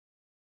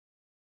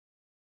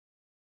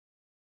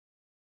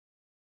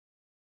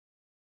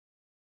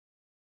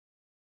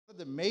One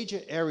of the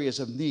major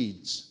areas of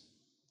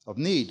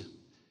need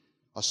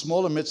are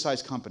small and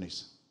mid-sized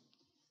companies.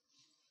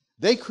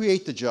 They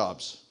create the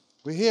jobs.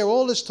 We hear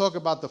all this talk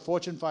about the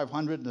Fortune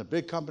 500 and the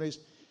big companies.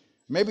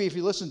 Maybe if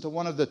you listen to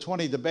one of the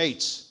 20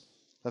 debates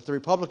that the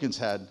Republicans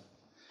had,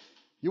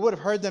 you would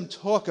have heard them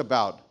talk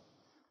about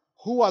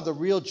who are the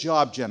real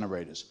job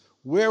generators,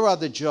 where are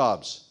the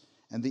jobs?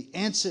 And the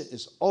answer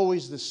is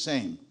always the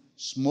same: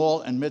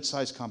 small and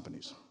mid-sized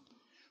companies.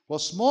 Well,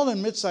 small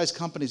and mid-sized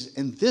companies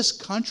in this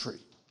country,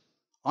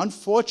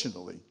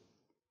 unfortunately,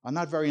 are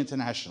not very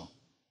international.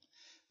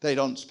 They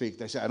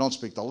say, I don't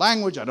speak the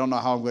language, I don't know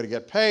how I'm going to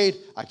get paid,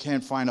 I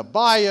can't find a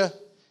buyer,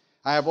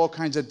 I have all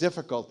kinds of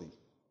difficulty.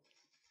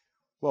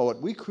 Well, what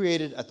we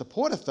created at the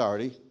Port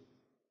Authority,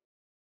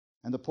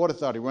 and the Port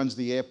Authority runs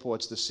the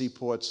airports, the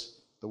seaports,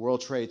 the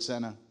World Trade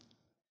Center,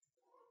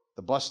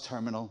 the bus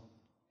terminal,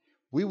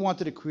 we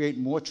wanted to create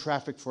more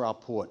traffic for our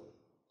port.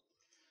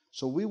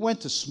 So we went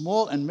to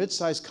small and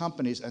mid-sized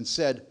companies and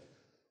said,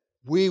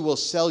 we will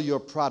sell your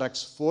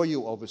products for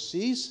you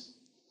overseas,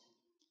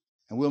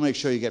 and we'll make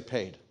sure you get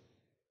paid.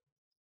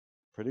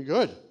 Pretty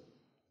good.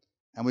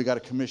 And we got a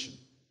commission.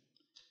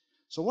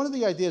 So one of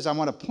the ideas I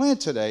want to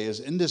plant today is,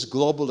 in this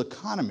global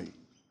economy,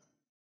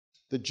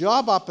 the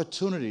job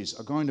opportunities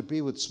are going to be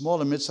with small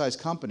and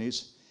mid-sized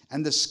companies,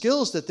 and the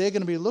skills that they're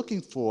going to be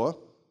looking for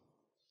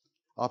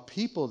are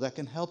people that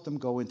can help them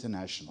go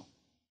international.